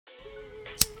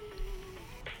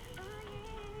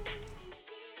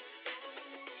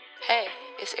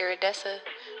is Iridessa.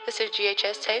 This is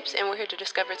GHS Tapes, and we're here to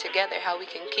discover together how we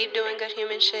can keep doing good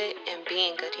human shit and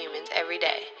being good humans every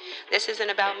day. This isn't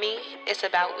about me, it's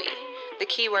about we. The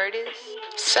key word is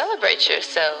celebrate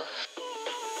yourself.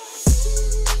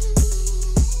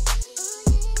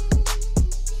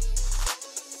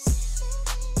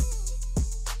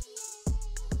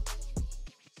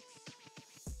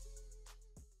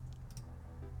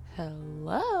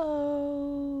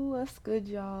 Hello, what's good,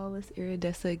 y'all? It's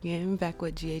Iridessa again, back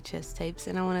with GHS Tapes,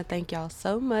 and I want to thank y'all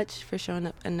so much for showing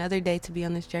up another day to be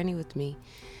on this journey with me.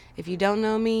 If you don't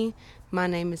know me, my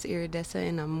name is Iridessa,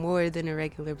 and I'm more than a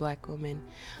regular black woman.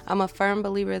 I'm a firm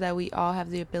believer that we all have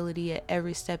the ability at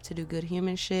every step to do good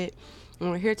human shit,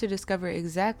 and we're here to discover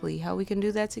exactly how we can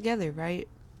do that together, right?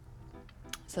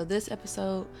 So this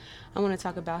episode, I want to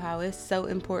talk about how it's so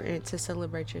important to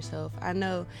celebrate yourself. I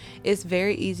know it's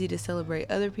very easy to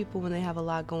celebrate other people when they have a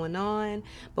lot going on,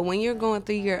 but when you're going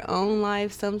through your own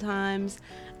life, sometimes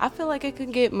I feel like it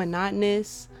can get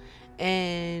monotonous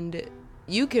and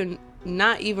you can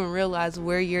not even realize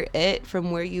where you're at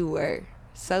from where you were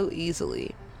so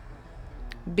easily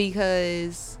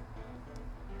because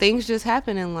things just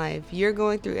happen in life. You're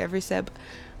going through every step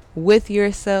with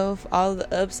yourself, all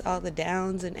the ups, all the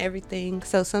downs, and everything.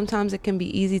 So sometimes it can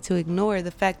be easy to ignore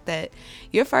the fact that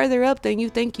you're further up than you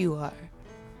think you are.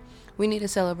 We need to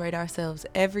celebrate ourselves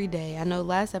every day. I know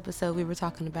last episode we were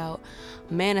talking about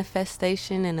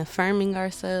manifestation and affirming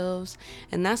ourselves,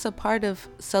 and that's a part of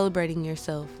celebrating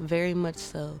yourself, very much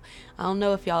so. I don't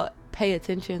know if y'all pay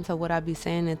attention to what I be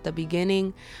saying at the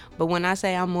beginning, but when I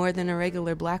say I'm more than a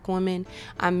regular black woman,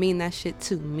 I mean that shit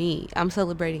to me. I'm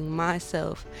celebrating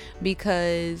myself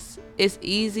because it's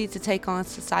easy to take on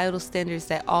societal standards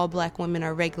that all black women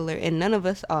are regular, and none of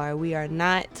us are. We are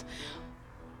not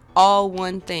all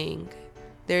one thing.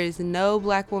 There is no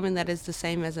black woman that is the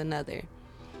same as another.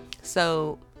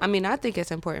 So, I think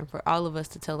it's important for all of us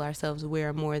to tell ourselves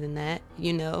we're more than that,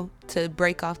 to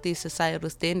break off these societal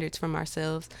standards from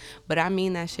ourselves. But I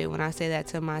mean that shit when I say that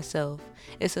to myself.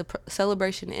 It's a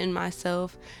celebration in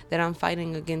myself that I'm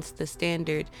fighting against the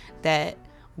standard that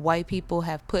white people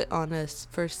have put on us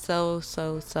for so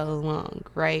long,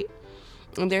 right?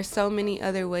 And there's so many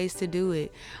other ways to do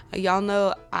it. Y'all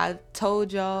know I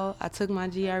told y'all I took my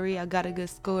GRE, I got a good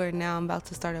score, and now I'm about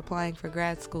to start applying for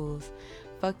grad schools.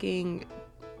 Fucking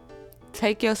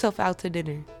take yourself out to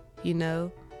dinner,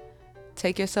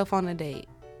 Take yourself on a date.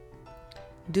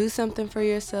 Do something for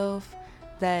yourself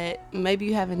that maybe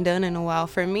you haven't done in a while.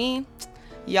 For me,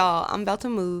 y'all, I'm about to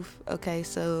move, okay?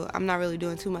 So I'm not really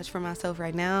doing too much for myself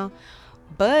right now.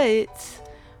 But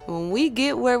when we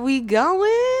get where we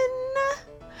going,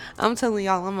 I'm telling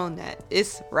y'all, I'm on that.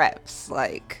 It's raps.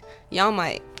 Like, y'all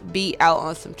might be out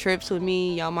on some trips with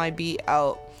me. Y'all might be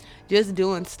out just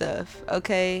doing stuff,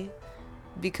 okay?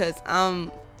 Because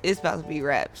it's about to be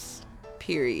raps,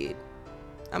 period.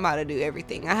 I'm about to do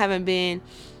everything. I haven't been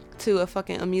to a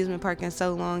fucking amusement park in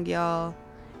so long, y'all.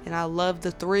 And I love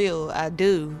the thrill. I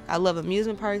do. I love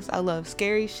amusement parks. I love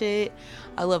scary shit.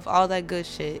 I love all that good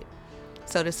shit.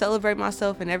 So to celebrate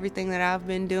myself and everything that I've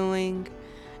been doing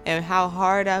and how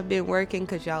hard I've been working,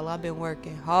 because y'all, I've been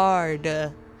working hard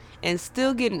and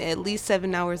still getting at least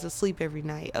 7 hours of sleep every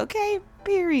night, okay?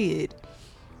 Period.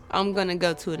 I'm going to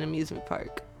go to an amusement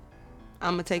park.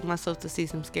 I'm going to take myself to see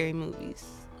some scary movies.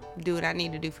 Do what I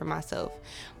need to do for myself.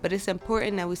 But it's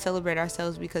important that we celebrate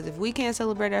ourselves, because if we can't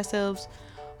celebrate ourselves,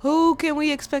 who can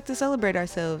we expect to celebrate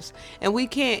ourselves? And we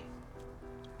can't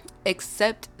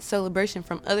accept celebration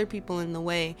from other people in the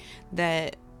way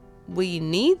that we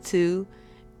need to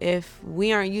if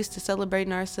we aren't used to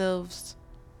celebrating ourselves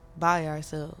by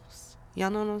ourselves.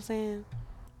 Y'all know what I'm saying?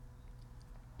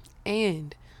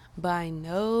 And by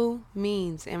no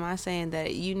means am I saying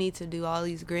that you need to do all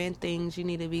these grand things. You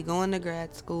need to be going to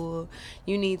grad school.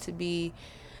 You need to be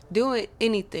doing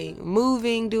anything,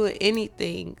 moving, doing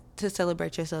anything to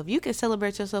celebrate yourself. You can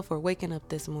celebrate yourself for waking up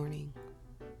this morning,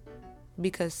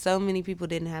 because so many people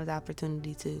didn't have the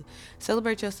opportunity to.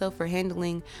 Celebrate yourself for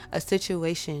handling a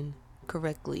situation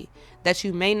correctly that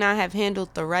you may not have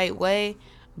handled the right way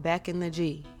back in the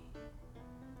G.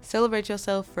 Celebrate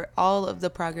yourself for all of the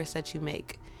progress that you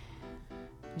make.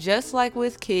 Just like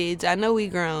with kids, I know we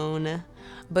grown,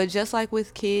 but just like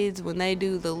with kids, when they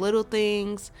do the little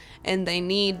things and they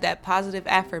need that positive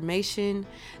affirmation,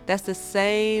 that's the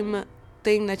same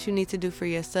thing that you need to do for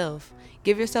yourself.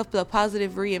 Give yourself the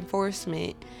positive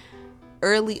reinforcement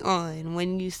early on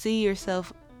when you see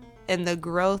yourself and the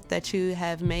growth that you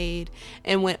have made,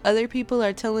 and when other people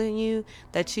are telling you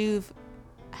that you've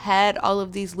had all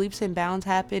of these leaps and bounds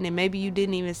happen and maybe you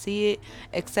didn't even see it,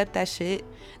 accept that shit.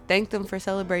 Thank them for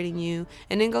celebrating you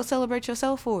and then go celebrate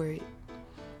yourself for it.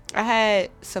 I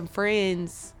had some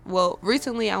friends, well,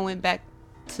 recently I went back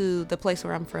to the place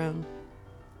where I'm from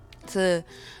to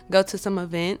go to some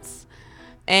events,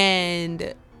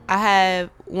 and I had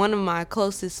one of my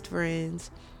closest friends.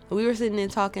 We were sitting there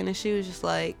talking and she was just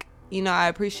like, I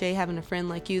appreciate having a friend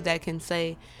like you that can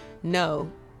say no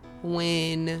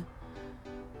when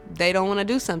they don't want to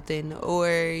do something,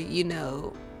 or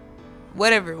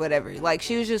whatever. Like,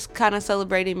 she was just kind of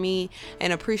celebrating me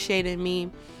and appreciating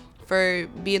me for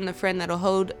being the friend that'll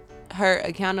hold her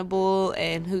accountable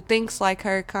and who thinks like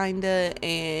her, kinda,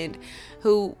 and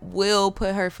who will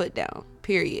put her foot down,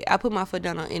 period. I put my foot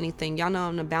down on anything. Y'all know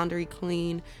I'm the boundary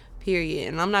queen, period,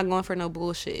 and I'm not going for no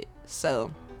bullshit.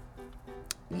 So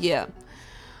yeah,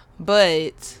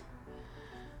 but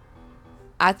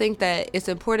I think that it's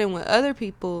important when other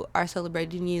people are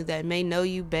celebrating you that may know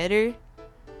you better,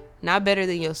 not better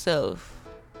than yourself,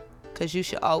 because you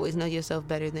should always know yourself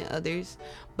better than others,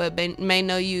 but may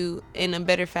know you in a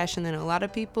better fashion than a lot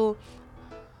of people.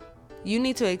 You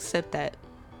need to accept that,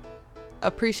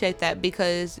 appreciate that,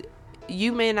 because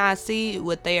you may not see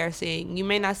what they are seeing. You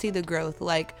may not see the growth.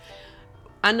 Like,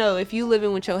 I know if you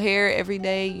living with your hair every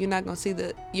day, you're not gonna see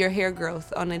your hair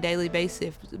growth on a daily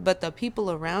basis, but the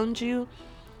people around you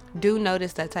do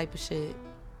notice that type of shit.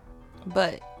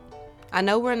 But I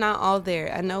know we're not all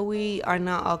there. I know we are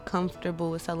not all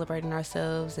comfortable with celebrating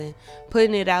ourselves and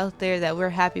putting it out there that we're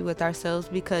happy with ourselves,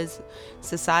 because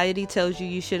society tells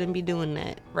you shouldn't be doing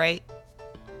that, right?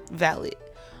 Valid.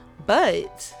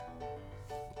 But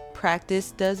practice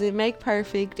doesn't make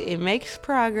perfect. It makes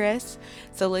progress.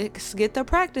 So let's get the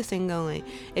practicing going.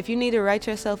 If you need to write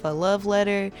yourself a love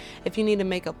letter, if you need to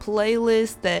make a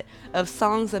playlist of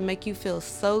songs that make you feel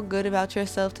so good about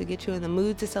yourself to get you in the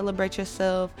mood to celebrate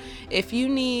yourself, if you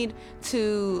need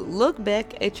to look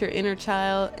back at your inner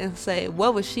child and say,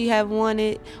 what would she have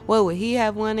wanted? What would he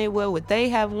have wanted? What would they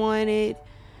have wanted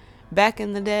back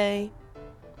in the day?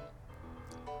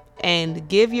 And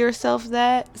give yourself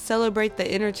that. Celebrate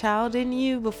the inner child in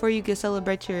you before you can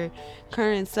celebrate your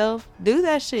current self. Do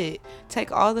that shit.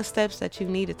 Take all the steps that you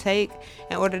need to take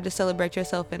in order to celebrate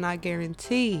yourself, and I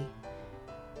guarantee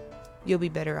you'll be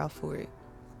better off for it.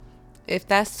 If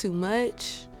that's too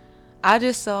much, I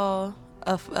just saw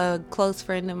a close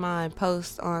friend of mine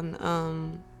post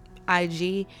on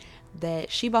IG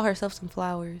that she bought herself some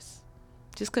flowers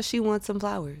just because she wants some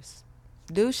flowers.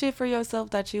 Do shit for yourself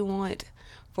that you want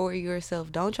for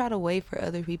yourself. Don't try to wait for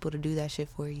other people to do that shit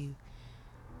for you.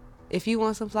 If you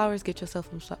want some flowers, get yourself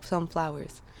some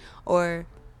flowers. Or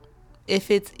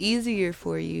if it's easier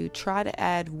for you, try to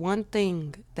add one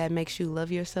thing that makes you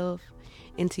love yourself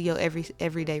into your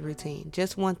everyday routine.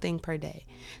 Just one thing per day.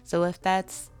 So if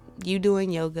that's you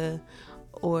doing yoga,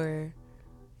 or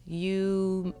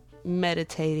you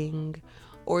meditating,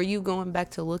 or you going back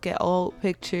to look at old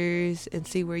pictures and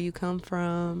see where you come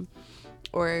from,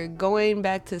 or going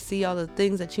back to see all the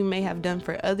things that you may have done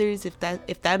for others, if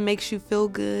that makes you feel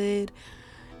good,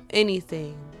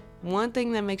 anything. One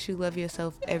thing that makes you love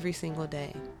yourself every single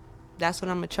day. That's what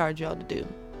I'm gonna charge y'all to do.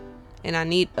 And I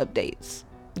need updates.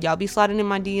 Y'all be sliding in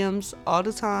my DMs all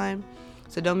the time,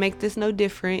 so don't make this no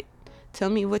different. Tell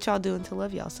me what y'all doing to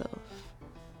love yourself.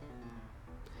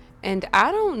 And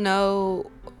I don't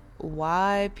know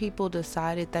why people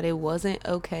decided that it wasn't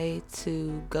okay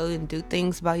to go and do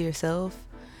things by yourself,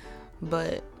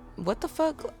 but what the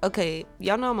fuck? Okay,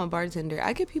 y'all know I'm a bartender.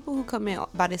 I get people who come in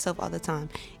by themselves all the time.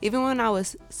 Even when I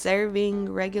was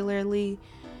serving regularly,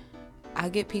 I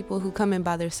get people who come in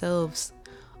by themselves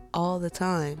all the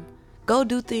time. Go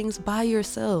do things by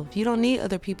yourself. You don't need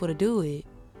other people to do it.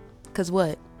 Cause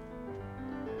what?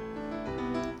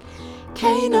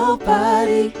 Can't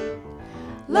nobody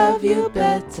love you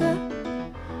better,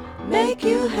 make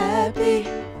you happy,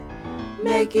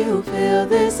 make you feel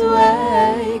this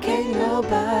way. Can't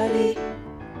nobody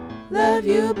love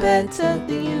you better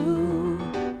than you.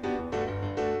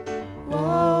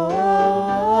 Whoa,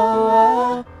 whoa,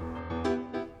 whoa.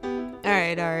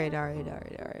 Alright,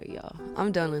 y'all.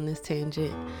 I'm done on this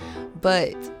tangent.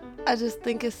 But I just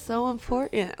think it's so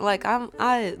important. Like,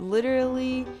 I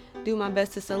literally do my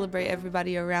best to celebrate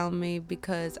everybody around me,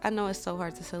 because I know it's so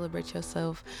hard to celebrate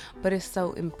yourself, but it's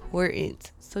so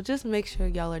important. So just make sure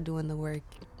y'all are doing the work,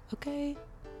 okay?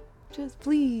 Just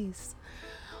please.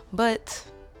 But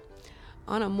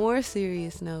on a more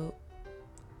serious note,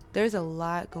 there's a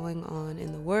lot going on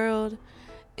in the world,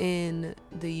 in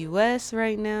the US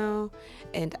right now,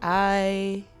 and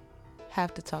I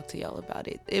have to talk to y'all about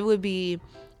it. It would be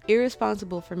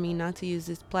irresponsible for me not to use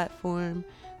this platform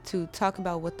to talk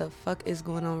about what the fuck is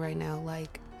going on right now.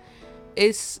 Like,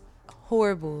 it's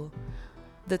horrible.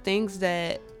 The things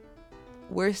that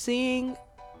we're seeing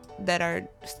that are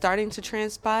starting to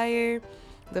transpire,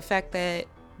 the fact that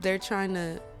they're trying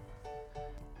to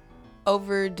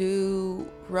overdo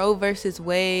Roe versus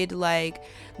Wade, like,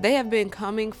 they have been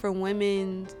coming for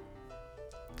women.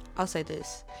 I'll say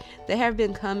this. They have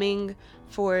been coming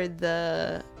for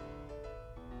the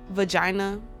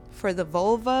vagina, for the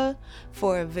vulva,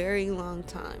 for a very long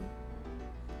time.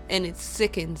 And it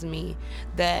sickens me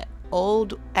that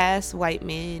old ass white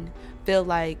men feel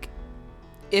like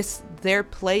it's their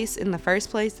place in the first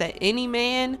place, that any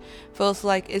man feels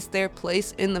like it's their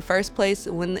place in the first place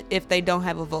if they don't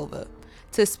have a vulva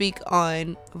to speak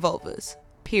on vulvas,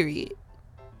 period.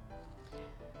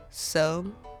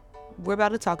 So we're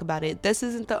about to talk about it. This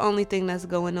isn't the only thing that's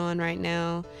going on right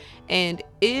now, and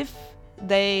if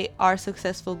they are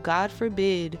successful, God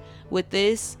forbid, with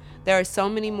this, there are so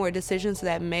many more decisions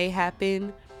that may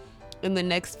happen in the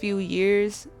next few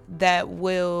years that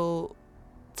will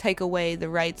take away the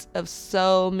rights of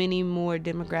so many more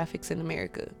demographics in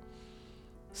America.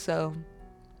 So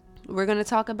we're going to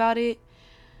talk about it.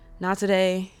 Not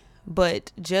today,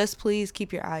 but just please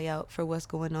keep your eye out for what's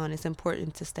going on. It's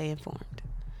important to stay informed.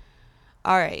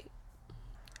 All right.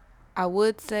 I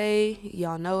would say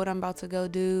y'all know what I'm about to go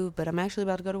do, but I'm actually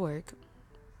about to go to work.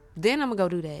 Then I'm going to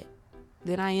go do that.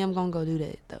 Then I am going to go do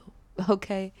that, though.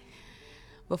 Okay?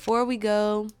 Before we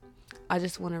go, I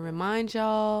just want to remind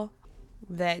y'all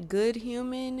that good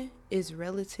human is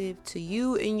relative to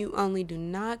you, and you only do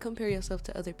not compare yourself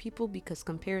to other people, because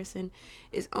comparison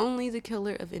is only the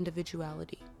killer of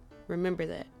individuality. Remember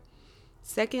that.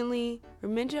 Secondly,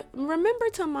 remember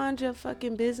to mind your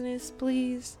fucking business,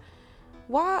 please.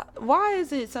 Why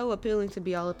is it so appealing to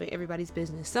be all up in everybody's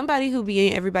business? Somebody who be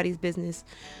in everybody's business,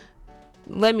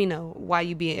 let me know why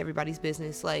you be in everybody's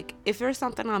business. Like, if there's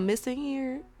something I'm missing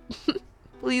here,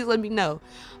 please let me know.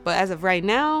 But as of right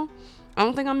now, I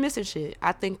don't think I'm missing shit.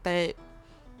 I think that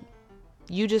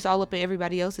you just all up in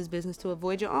everybody else's business to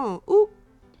avoid your own. Ooh,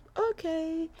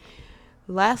 okay.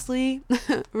 Lastly,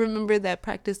 remember that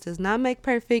practice does not make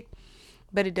perfect,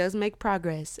 but it does make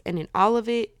progress. And in all of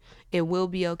it, it will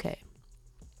be okay.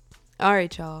 All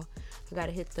right, y'all. I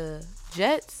gotta hit the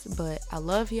jets, but I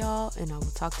love y'all, and I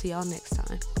will talk to y'all next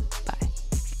time.